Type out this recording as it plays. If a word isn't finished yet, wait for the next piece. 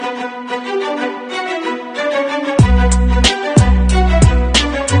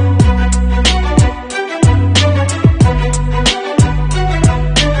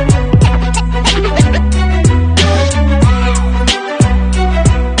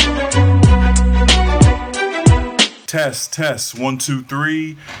Test, test, 1, 2,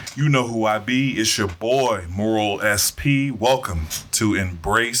 3. You know who I be. It's your boy, Moral SP. Welcome to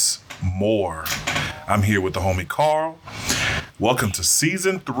Embrace More. I'm here with the homie Carl. Welcome to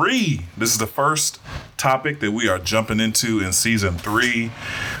season 3. This is the first topic that we are jumping into in season 3.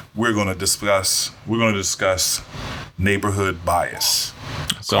 We're going to discuss neighborhood bias.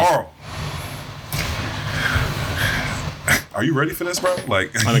 So, Carl, are you ready for this, bro?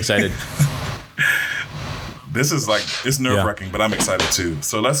 I'm excited. This is it's nerve-wracking, but I'm excited too.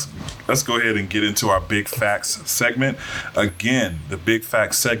 So let's go ahead and get into our Big Facts segment. Again, the Big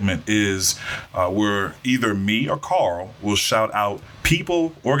Facts segment is where either me or Carl will shout out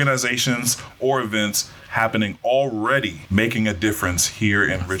people, organizations, or events happening already making a difference here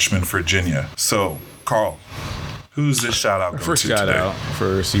in Richmond, Virginia. So, Carl, who's this shout out going to First shout today? out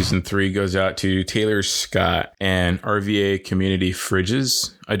for season 3 goes out to Taylor Scott and RVA Community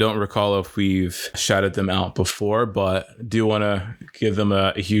Fridges. I don't recall if we've shouted them out before, but do want to give them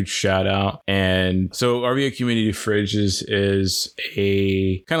a huge shout out. And so RVA Community Fridges is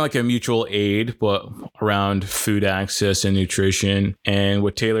a kind of like a mutual aid, but around food access and nutrition. And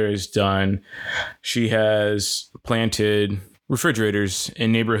what Taylor has done, she has planted refrigerators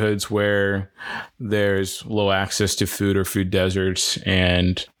in neighborhoods where there's low access to food or food deserts.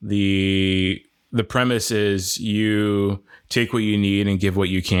 And the premise is you take what you need and give what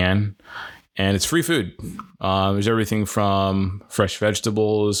you can. And it's free food. There's everything from fresh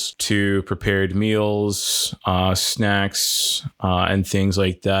vegetables to prepared meals, snacks, and things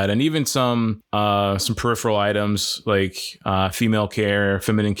like that. And even some peripheral items like female care,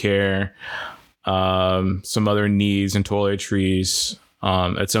 feminine care, some other needs and toiletries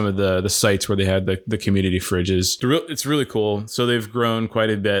at some of the sites where they had the community fridges. It's really cool. So they've grown quite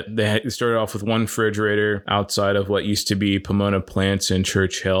a bit. They started off with one refrigerator outside of what used to be Pomona Plants in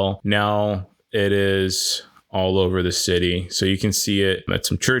Church Hill. Now it is all over the city. So you can see it at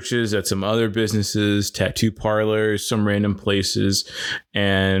some churches, at some other businesses, tattoo parlors, some random places.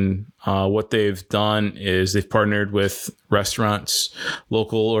 And what they've done is they've partnered with restaurants,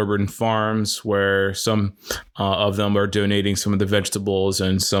 local urban farms, where some of them are donating some of the vegetables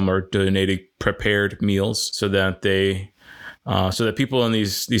and some are donating prepared meals so that people in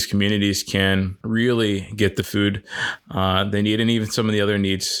these communities can really get the food they need and even some of the other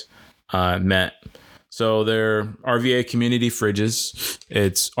needs met. So they're RVA Community Fridges.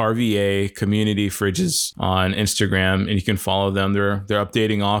 It's RVA Community Fridges on Instagram, and you can follow them. They're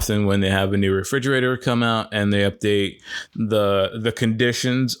updating often when they have a new refrigerator come out, and they update the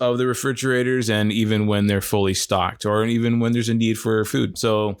conditions of the refrigerators, and even when they're fully stocked, or even when there's a need for food.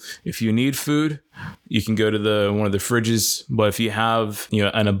 So if you need food, you can go to one of the fridges. But if you have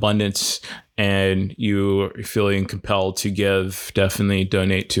an abundance and you're feeling compelled to give, definitely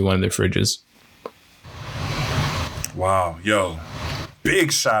donate to one of the fridges. Wow, yo,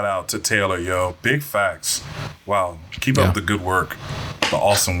 big shout out to Taylor, yo. Big facts. Wow, keep up the good work, the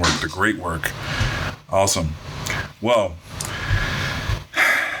awesome work, the great work. Awesome. Well,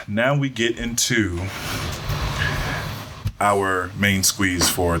 now we get into our main squeeze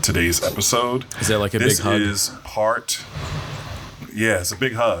for today's episode. Is that like a big hug? This is it's a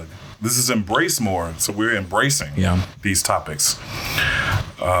big hug. This is Embrace More, so we're embracing these topics.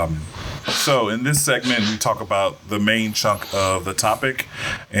 So in this segment, we talk about the main chunk of the topic,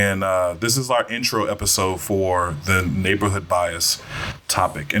 and this is our intro episode for the neighborhood bias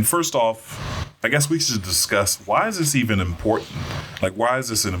topic. And first off, I guess we should discuss, why is this even important? Why is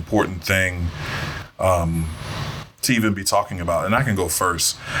this an important thing to even be talking about? And I can go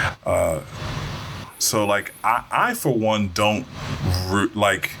first. So I for one don't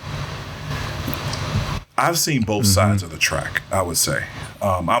I've seen both sides of the track, I would say.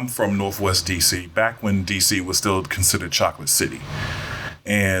 I'm from Northwest DC, back when DC was still considered Chocolate City.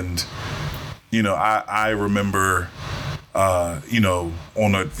 And, I remember, on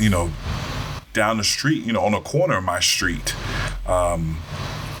down the street, on a corner of my street,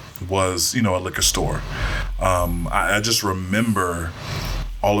 was, a liquor store. I just remember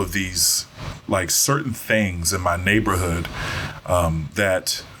all of these, certain things in my neighborhood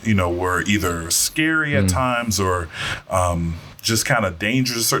that, were either scary at times or just kind of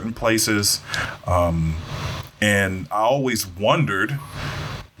dangerous in certain places. And I always wondered,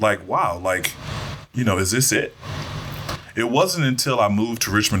 wow, is this it? It wasn't until I moved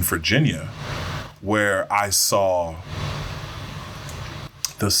to Richmond, Virginia, where I saw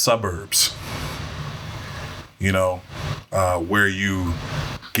the suburbs, where you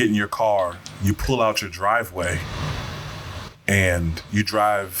get in your car, you pull out your driveway, and you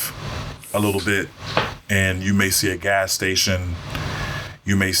drive a little bit, and you may see a gas station,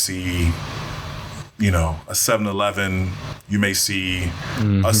 you may see, a 7-Eleven, you may see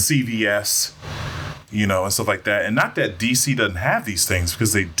a CVS, and stuff like that. And not that DC doesn't have these things,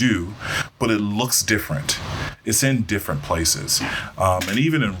 because they do, but it looks different. It's in different places. And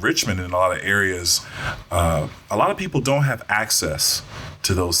even in Richmond, in a lot of areas, a lot of people don't have access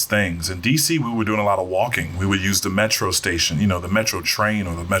to those things. In DC, we were doing a lot of walking. We would use the metro station, the metro train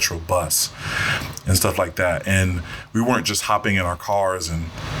or the metro bus and stuff like that. And we weren't just hopping in our cars and,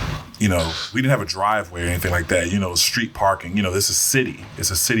 we didn't have a driveway or anything like that. Street parking, this is city.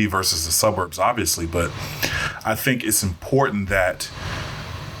 It's a city versus the suburbs, obviously. But I think it's important that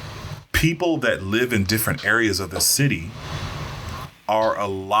people that live in different areas of the city are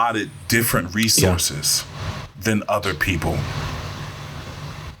allotted different resources than other people.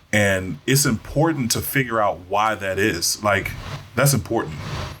 And it's important to figure out why that is. Like, that's important,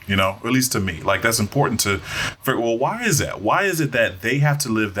 or at least to me. Like, that's important to figure, well, why is that? Why is it that they have to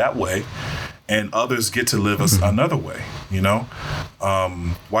live that way and others get to live another way,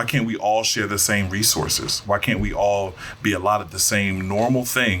 Why can't we all share the same resources? Why can't we all be allotted the same normal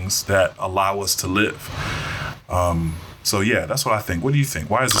things that allow us to live? So, yeah, that's what I think. What do you think?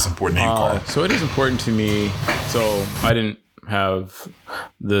 Why is this important to you, Carl? So it is important to me. So I didn't have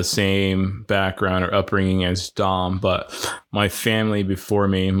the same background or upbringing as Dom, but my family before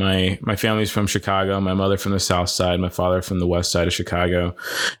me, my family's from Chicago, my mother from the south side, my father from the west side of Chicago.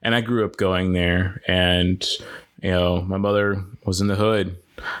 And I grew up going there, and, my mother was in the hood.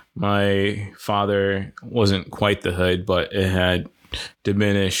 My father wasn't quite the hood, but it had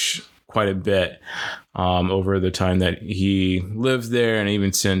diminished quite a bit over the time that he lived there, and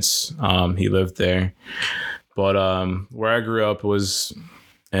even since he lived there. But where I grew up was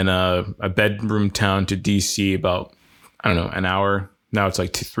in a bedroom town to DC, about, an hour. Now it's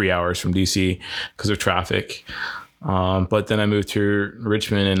like 3 hours from DC because of traffic. But then I moved to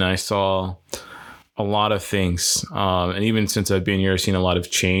Richmond, and I saw a lot of things. And even since I've been here, I've seen a lot of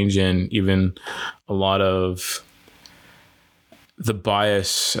change, and even a lot of the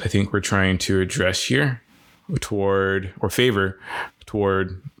bias I think we're trying to address here toward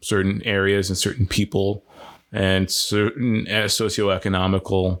certain areas and certain people and certain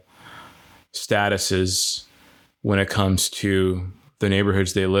socioeconomical statuses when it comes to the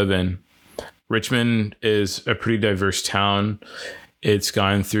neighborhoods they live in. Richmond is a pretty diverse town. It's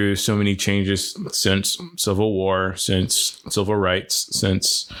gone through so many changes since Civil War, since civil rights,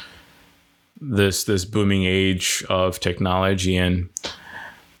 since this booming age of technology, and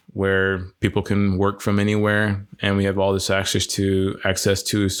where people can work from anywhere, and we have all this access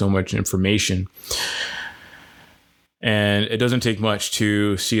to so much information. And it doesn't take much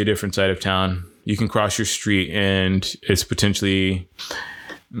to see a different side of town. You can cross your street and it's potentially,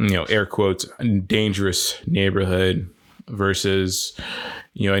 air quotes, dangerous neighborhood versus,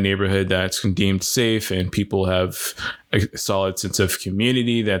 a neighborhood that's deemed safe and people have a solid sense of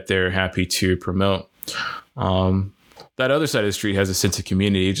community that they're happy to promote. That other side of the street has a sense of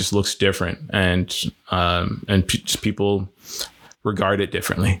community. It just looks different, and just people regard it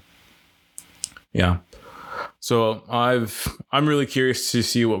differently. Yeah. So I'm really curious to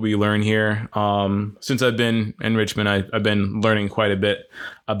see what we learn here. Since I've been in Richmond, I've been learning quite a bit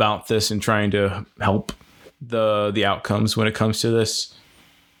about this and trying to help the outcomes when it comes to this.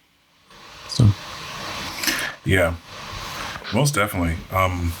 So, yeah, most definitely.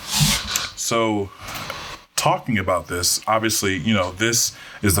 So talking about this, obviously, this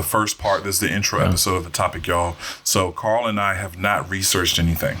is the first part. This is the intro episode of the topic, y'all. So Carl and I have not researched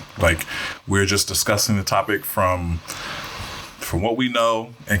anything. Like, we're just discussing the topic from what we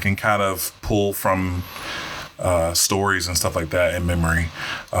know and can kind of pull from stories and stuff like that in memory.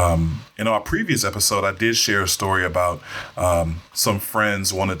 In our previous episode, I did share a story about some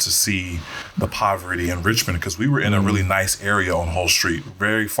friends wanted to see the poverty in Richmond because we were in a really nice area on Hull Street,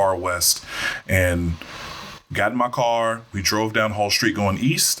 very far west, and got in my car. We drove down Hull Street going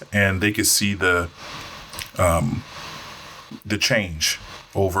east, and they could see the change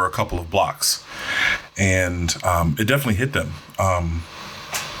over a couple of blocks, and it definitely hit them.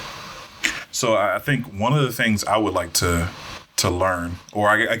 So I think one of the things I would like to learn, or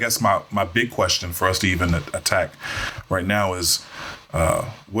I guess my big question for us to even attack right now is,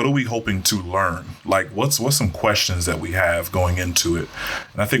 what are we hoping to learn? Like, what's some questions that we have going into it?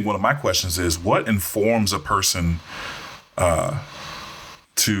 And I think one of my questions is, what informs a person to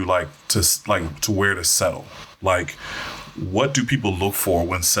where to settle? Like, what do people look for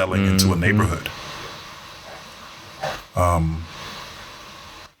when settling into a neighborhood?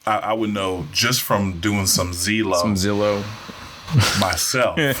 I would know just from doing some Zillow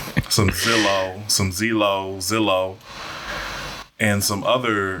myself, some Zillow, and some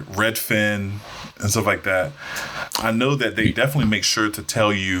other Redfin and stuff like that, I know that they definitely make sure to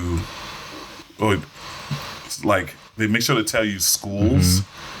tell you, or like they make sure to tell you schools,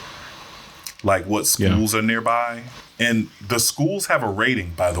 like what schools are nearby. And the schools have a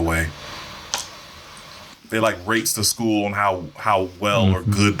rating, by the way. They like rates the school on how well or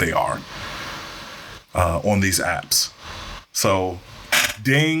good they are on these apps. So,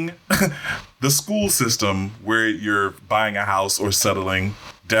 ding, the school system where you're buying a house or settling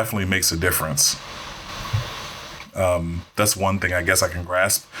definitely makes a difference. That's one thing I guess I can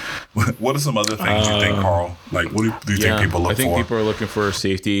grasp. What are some other things you think, Carl? Like, what do you think people look for? I think people are looking for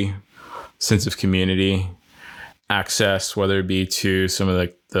safety, sense of community, access, whether it be to some of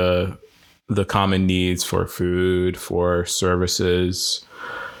the common needs for food, for services.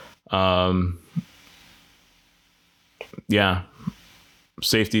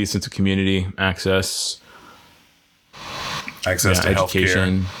 Safety, sense of community, access to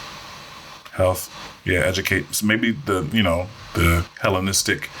education, health. Yeah, educate. So maybe the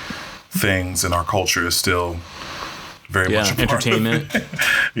Hellenistic things in our culture is still very much a part entertainment. of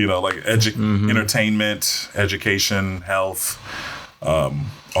it. Like entertainment, education, health,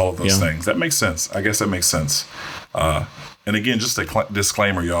 all of those things. That makes sense. I guess that makes sense. And again, just a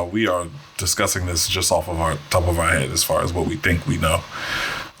disclaimer, y'all, we are discussing this just off of our top of our head as far as what we think we know.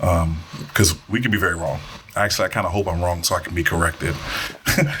 Because we could be very wrong. Actually, I kind of hope I'm wrong so I can be corrected.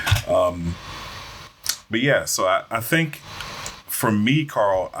 But yeah, so I think for me,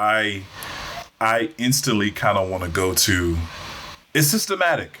 Carl, I instantly kind of want to go to, it's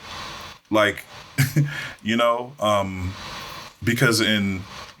systematic. Like, because in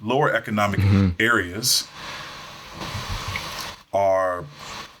lower economic areas are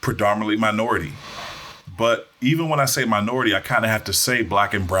predominantly minority. But even when I say minority, I kind of have to say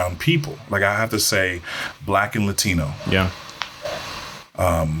Black and brown people. Like I have to say Black and Latino. Yeah.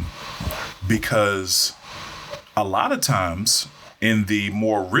 Because a lot of times in the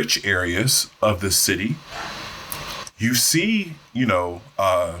more rich areas of the city, you see,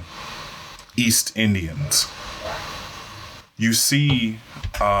 East Indians. You see,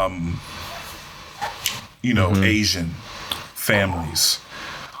 Asian families.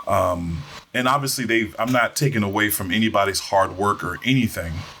 And obviously I'm not taking away from anybody's hard work or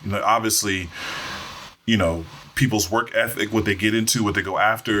anything. Obviously, people's work ethic, what they get into, what they go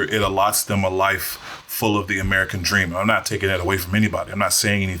after, it allots them a life full of the American dream. I'm not taking that away from anybody. I'm not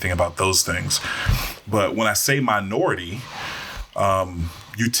saying anything about those things. But when I say minority,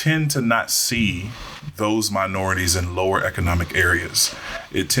 you tend to not see those minorities in lower economic areas.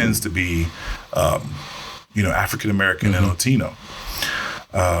 It tends to be, African American and Latino.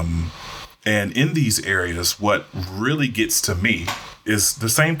 And in these areas, what really gets to me is the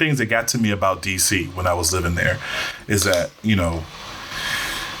same things that got to me about DC when I was living there, is that,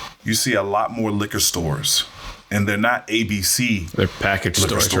 you see a lot more liquor stores, and they're not ABC. They're package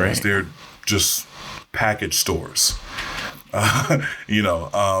stores, right? They're just package stores.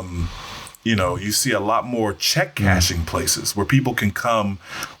 You see a lot more check cashing places where people can come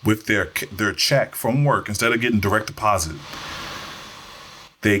with their check from work. Instead of getting direct deposit,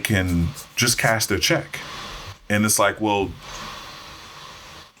 they can just cash their check. And it's like, well,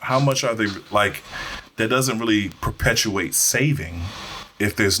 how much are they, like, that doesn't really perpetuate saving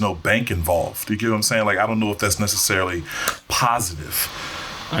if there's no bank involved. You get what I'm saying? Like, I don't know if that's necessarily positive.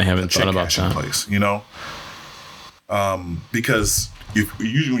 I haven't thought about that. Place, because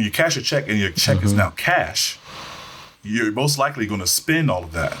when you cash a check and your check is now cash, you're most likely going to spend all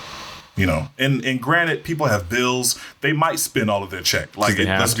of that. And granted, people have bills. They might spend all of their check. Like,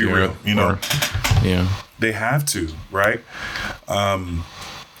 let's be real, they have to, right?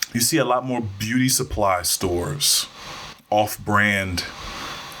 You see a lot more beauty supply stores, off-brand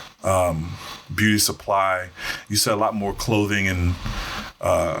beauty supply. You see a lot more clothing and,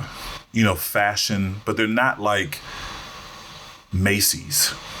 fashion, but they're not like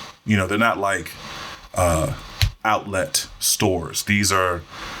Macy's. They're not like outlet stores. These are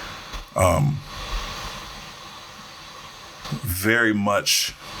very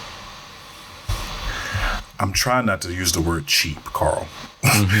much, I'm trying not to use the word cheap, Carl.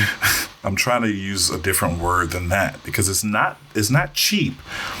 I'm trying to use a different word than that, because it's not cheap,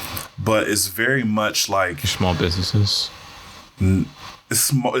 but it's very much like small businesses.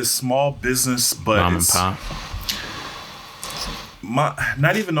 It's small business, but mom and pop.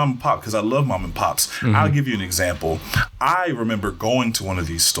 Not even mom and pop, because I love mom and pops. I'll give you an example. I remember going to one of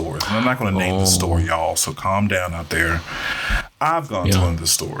these stores, and I'm not going to name the store, y'all, so calm down out there. I've gone to one of the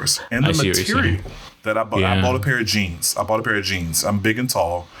stores, and the material that I bought, I bought a pair of jeans. I'm big and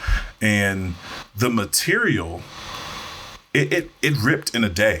tall, and the material it ripped in a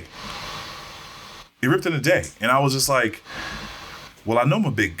day. It ripped in a day. And I was just like, well, I know I'm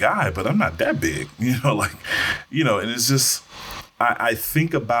a big guy, but I'm not that big, and it's just, I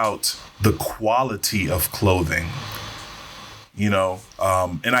think about the quality of clothing, and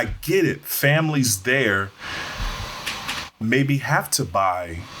I get it. Families there maybe have to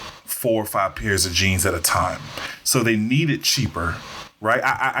buy 4 or 5 pairs of jeans at a time. So they need it cheaper, right?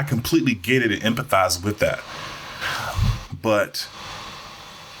 I completely get it and empathize with that. But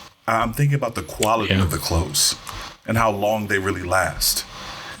I'm thinking about the quality of the clothes and how long they really last.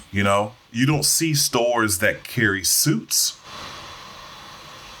 You don't see stores that carry suits.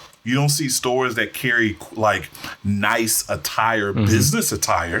 You don't see stores that carry like nice attire, business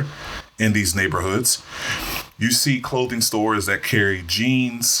attire in these neighborhoods. You see clothing stores that carry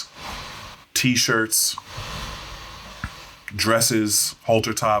jeans, t-shirts, dresses,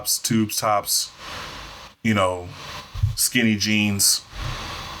 halter tops, tube tops, skinny jeans.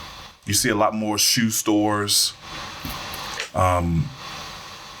 You see a lot more shoe stores. And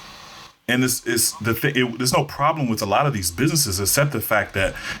it's the thing. There's no problem with a lot of these businesses except the fact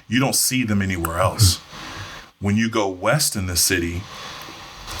that you don't see them anywhere else. When you go west in the city,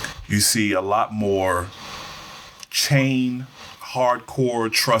 you see a lot more chain,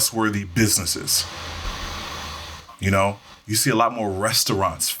 hardcore, trustworthy businesses. You see a lot more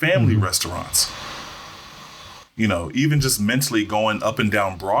restaurants, family restaurants. Even just mentally going up and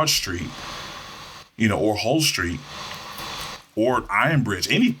down Broad Street, or Hull Street, or Iron Bridge,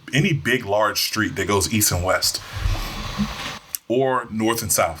 any big, large street that goes east and west, or north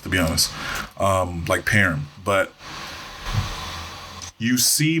and south, to be honest, like Perham. But you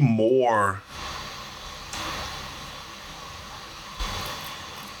see more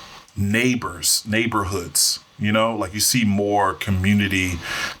neighborhoods, like you see more community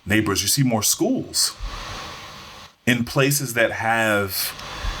neighbors, you see more schools in places that have,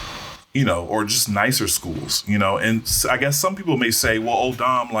 or just nicer schools, and I guess some people may say, well,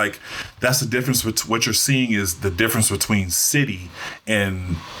 Dom, like that's the difference. What you're seeing is the difference between city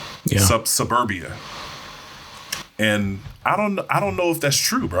and suburbia. And I don't know if that's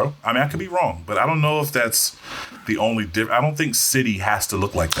true, bro. I mean, I could be wrong, but I don't know if that's the only difference. I don't think city has to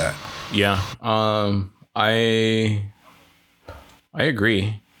look like that. Yeah. I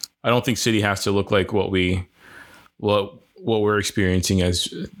agree. I don't think city has to look like what we're experiencing as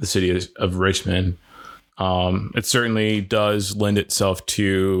the city of Richmond. It certainly does lend itself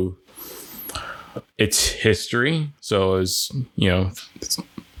to its history. So as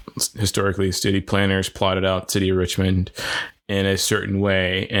historically, city planners plotted out city of Richmond in a certain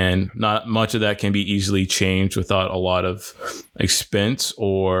way, and not much of that can be easily changed without a lot of expense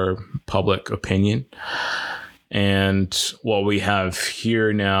or public opinion. And what we have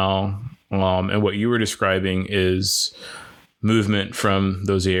here now, and what you were describing, is movement from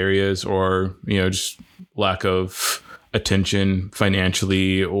those areas, or just lack of attention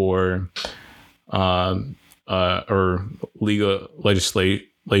financially or legal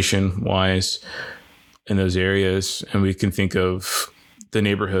legislation wise in those areas. And we can think of the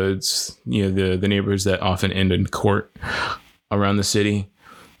neighborhoods, the neighborhoods that often end in court around the city.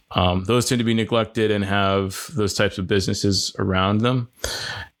 Those tend to be neglected and have those types of businesses around them.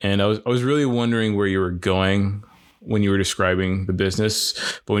 And I was really wondering where you were going when you were describing the business,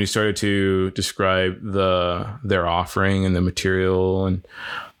 but when you started to describe their offering and the material, and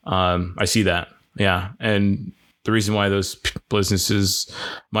I see that. Yeah. And the reason why those businesses,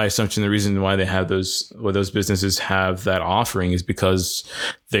 my assumption, the reason why those businesses have that offering is because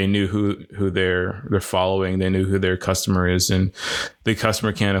they knew who they're following. They knew who their customer is, and the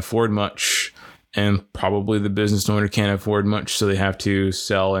customer can't afford much, and probably the business owner can't afford much. So they have to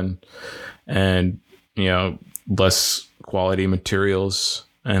sell and less quality materials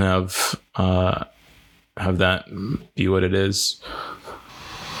and have that be what it is.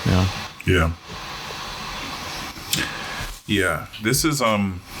 Yeah. Yeah, this is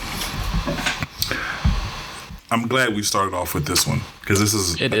I'm glad we started off with this one, because this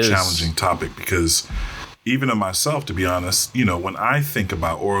is a challenging topic, because even of myself, to be honest, when I think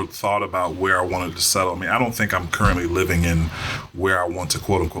about or thought about where I wanted to settle, I mean, I don't think I'm currently living in where I want to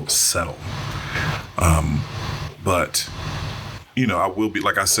quote unquote settle. But I will be,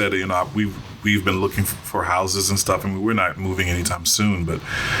 like I said, we've been looking for houses and stuff. I mean, we're not moving anytime soon, but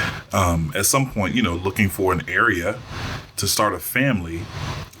at some point, looking for an area to start a family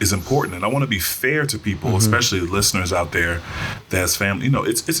is important. And I want to be fair to people, especially listeners out there that has family.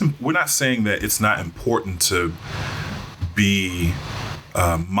 We're not saying that it's not important to be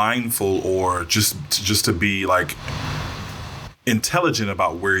mindful or just to be like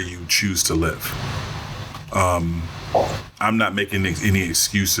I'm not making any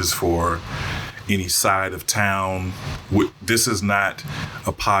excuses for any side of town. This is not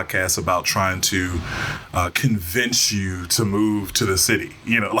a podcast about trying to convince you to move to the city.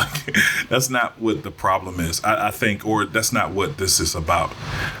 Like that's not what the problem is. I think, or that's not what this is about.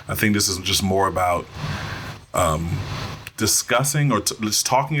 I think this is just more about discussing or just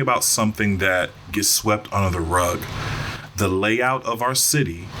talking about something that gets swept under the rug. The layout of our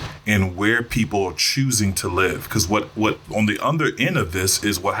city and where people are choosing to live. Because what on the other end of this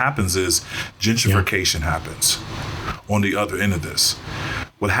is what happens is gentrification happens. On the other end of this,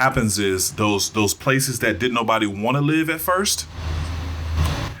 what happens is those places that didn't nobody want to live at first,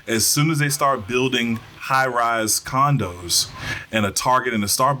 as soon as they start building high-rise condos and a Target and a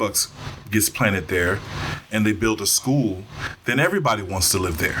Starbucks gets planted there and they build a school, then everybody wants to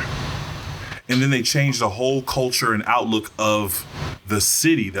live there. And then they change the whole culture and outlook of the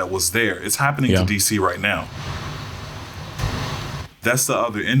city that was there. It's happening to DC right now. That's the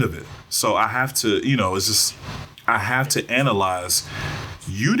other end of it. So I have to, I have to analyze.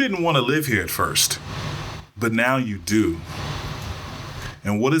 You didn't want to live here at first, but now you do.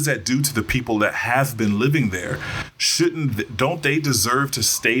 And what does that do to the people that have been living there? Don't they deserve to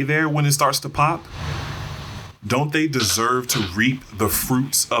stay there when it starts to pop? Don't they deserve to reap the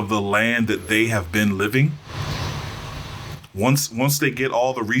fruits of the land that they have been living? Once they get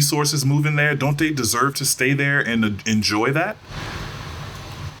all the resources moving there, don't they deserve to stay there and enjoy that?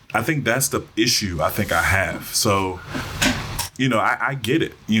 I think that's the issue I think I have. So, I get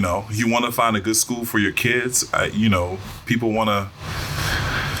it. You want to find a good school for your kids. People want to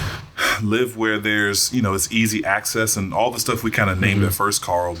live where there's, it's easy access and all the stuff we kind of named at first,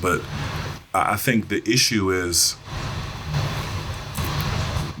 Carl. But I think the issue is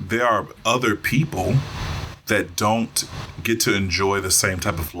there are other people that don't get to enjoy the same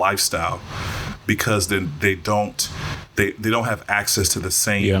type of lifestyle because then they don't have access to the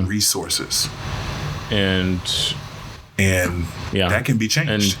same resources. And that can be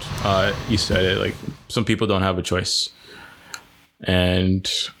changed. And you said it, like some people don't have a choice. And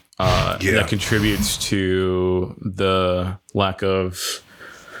that contributes to the lack of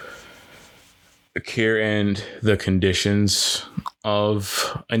care and the conditions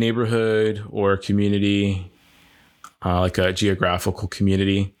of a neighborhood or a community, like a geographical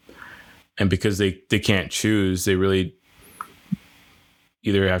community. And because they can't choose, they really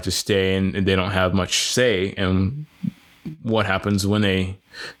either have to stay and they don't have much say in what happens when they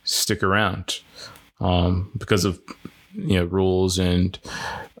stick around, because of rules and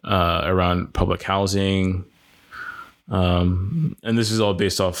around public housing. And this is all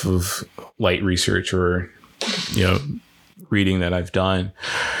based off of light research or, reading that I've done.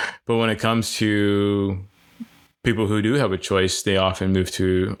 But when it comes to people who do have a choice, they often move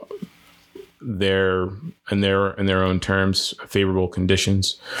to their own terms, favorable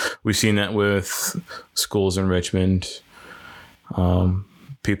conditions. We've seen that with schools in Richmond.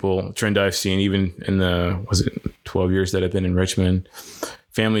 Trend I've seen even in the 12 years that I've been in Richmond,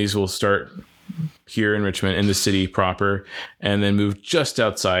 families will start here in Richmond, in the city proper, and then move just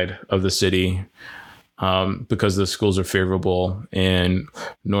outside of the city because the schools are favorable in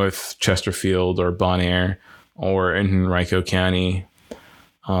North Chesterfield or Bon Air or in Henrico County.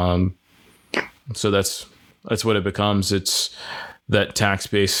 So that's what it becomes. It's that tax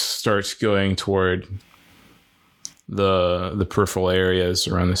base starts going toward the peripheral areas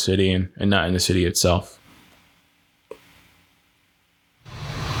around the city and not in the city itself.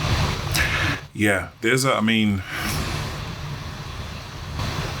 Yeah,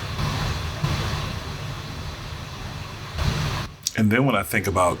 and then when I think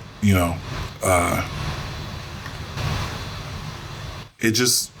about, it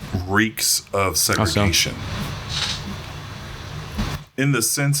just reeks of segregation. In the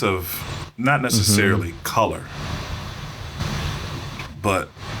sense of not necessarily color, but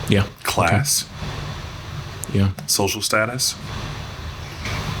class, social status.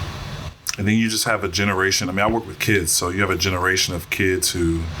 And then you just have a generation. I work with kids, so you have a generation of kids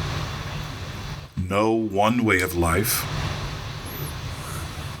who know one way of life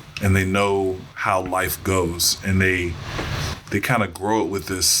and they know how life goes, and they kind of grow it with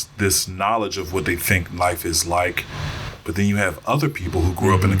this knowledge of what they think life is like. But then you have other people who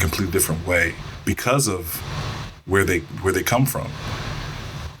grew up in a completely different way because of where they come from,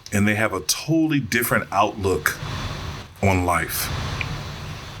 and they have a totally different outlook on life.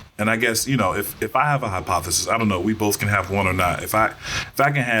 And I guess, if I have a hypothesis, I don't know, we both can have one or not. If I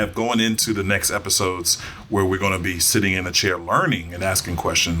can have, going into the next episodes where we're going to be sitting in a chair learning and asking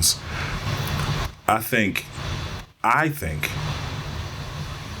questions, I think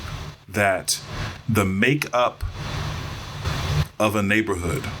that the makeup of a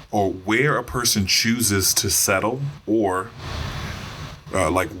neighborhood, or where a person chooses to settle, or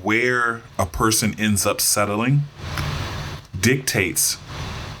like where a person ends up settling, dictates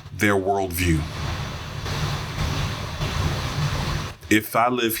their worldview. If I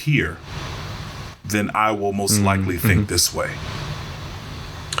live here, then I will most likely think this way.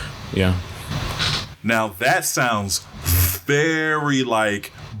 Yeah. Now that sounds very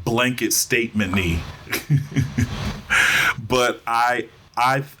like blanket statement-y. But I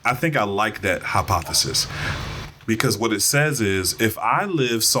think I like that hypothesis, because what it says is, if I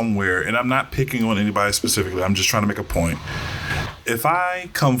live somewhere, and I'm not picking on anybody specifically, I'm just trying to make a point. If I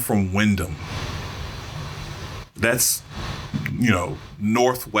come from Wyndham, that's,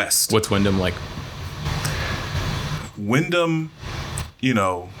 northwest. What's Wyndham like? Wyndham,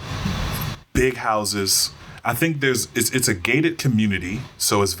 big houses. I think it's a gated community,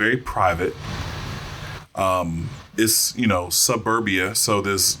 so it's very private. It's, suburbia, so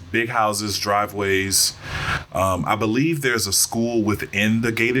there's big houses, driveways. I believe there's a school within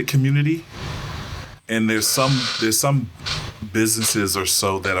the gated community, and there's some businesses or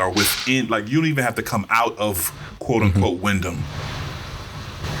so that are within, like, you don't even have to come out of quote unquote Wyndham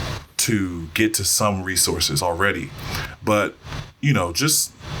to get to some resources already. But,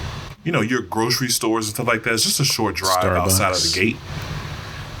 just, your grocery stores and stuff like that, it's just a short drive outside of the gate.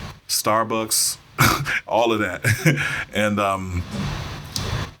 Starbucks, all of that. And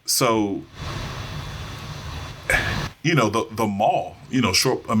so, the mall,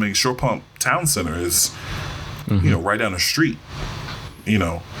 Shore Pump Town Center is, right down the street,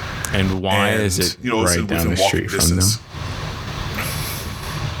 And why is it right down the street from them?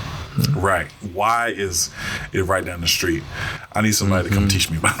 Right. Why is it right down the street? I need somebody to come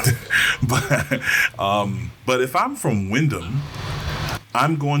teach me about that. But if I'm from Wyndham,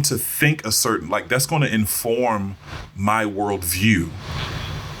 I'm going to think a certain, like, that's going to inform my worldview.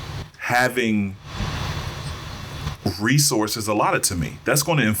 Having resources allotted to me, that's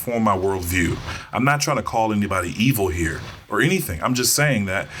going to inform my worldview. I'm not trying to call anybody evil here or anything. I'm just saying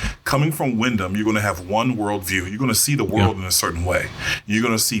that coming from Wyndham, you're going to have one worldview. You're going to see the world in a certain way. You're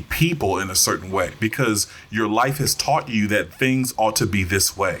going to see people in a certain way, because your life has taught you that things ought to be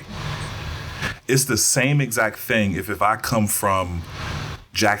this way. It's the same exact thing if I come from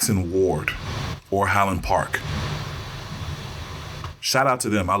Jackson Ward or Highland Park. Shout out to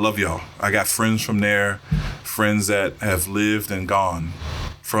them. I love y'all. I got friends from there, friends that have lived and gone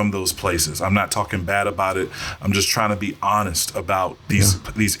from those places. I'm not talking bad about it. I'm just trying to be honest about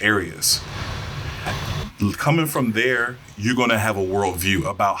these areas. Coming from there, you're going to have a worldview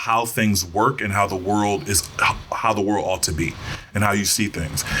about how things work and how the world ought to be and how you see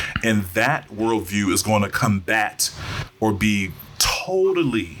things. And that worldview is going to combat or be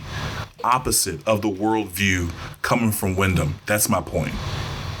totally opposite of the worldview coming from Wyndham. That's my point.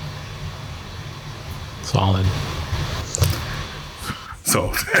 Solid.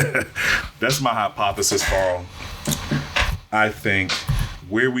 So that's my hypothesis, Carl. I think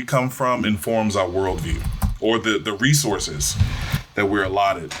where we come from informs our worldview, or the resources that we're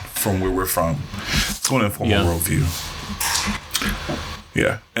allotted from where we're from. It's going to inform our worldview.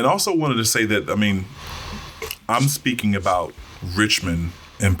 Yeah. And also wanted to say that, I'm speaking about Richmond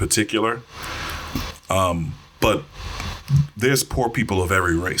in particular, but there's poor people of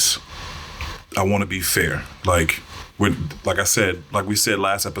every race. I want to be fair. Like we said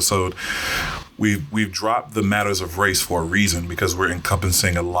last episode, we've dropped the matters of race for a reason, because we're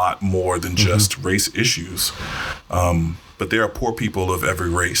encompassing a lot more than just race issues. But there are poor people of every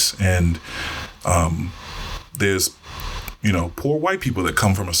race, and there's poor white people that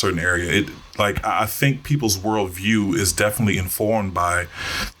come from a certain area. I think people's worldview is definitely informed by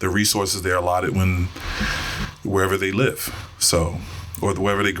the resources they're allotted wherever they live. So, or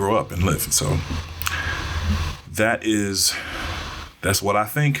wherever they grow up and live. So that's what I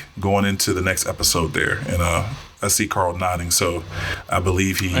think going into the next episode there. And I see Carl nodding, so I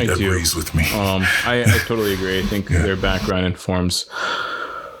believe he agrees with me. I totally agree. I think their background informs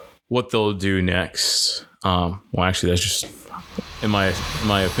what they'll do next. Well, actually, that's just in my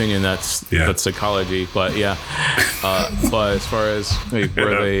opinion. That's psychology. But but as far as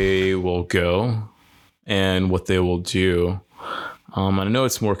where they will go and what they will do, I know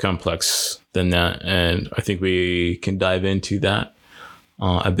it's more complex than that, and I think we can dive into that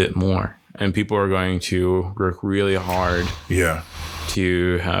a bit more. And people are going to work really hard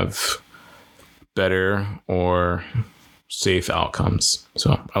to have better or safe outcomes.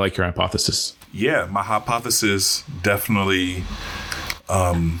 So I like your hypothesis. Yeah, my hypothesis definitely,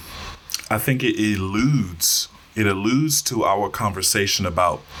 I think it alludes to our conversation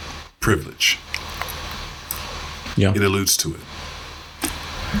about privilege. Yeah. It alludes to it.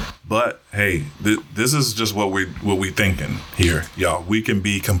 But hey, this is just what we thinking here, y'all. We can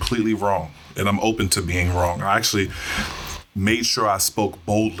be completely wrong, and I'm open to being wrong. I actually made sure I spoke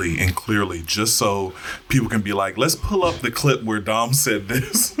boldly and clearly, just so people can be like, let's pull up the clip where Dom said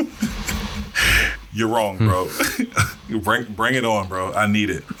this. You're wrong, bro. Bring it on, bro. I need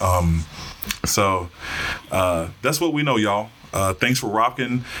it. So that's what we know, y'all. Thanks for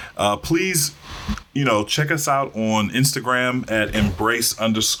rocking. Please, check us out on Instagram at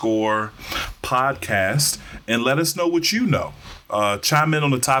embrace_podcast and let us know what you know. Chime in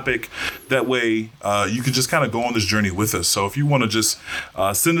on the topic. That way you can just kind of go on this journey with us. So if you want to just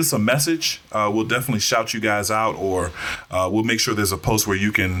send us a message, we'll definitely shout you guys out, or we'll make sure there's a post where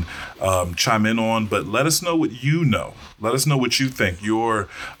you can chime in on. But let us know what you know. Let us know what you think, your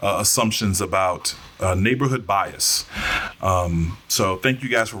assumptions about neighborhood bias. So thank you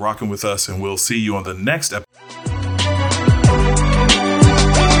guys for rocking with us, and we'll see you on the next episode.